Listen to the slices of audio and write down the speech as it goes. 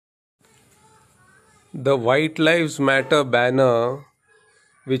The White Lives Matter banner,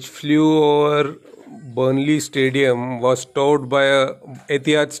 which flew over Burnley Stadium, was towed by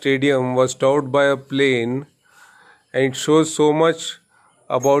Etihad Stadium, was towed by a plane, and it shows so much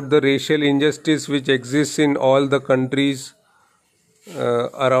about the racial injustice which exists in all the countries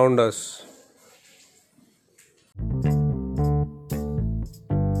around us.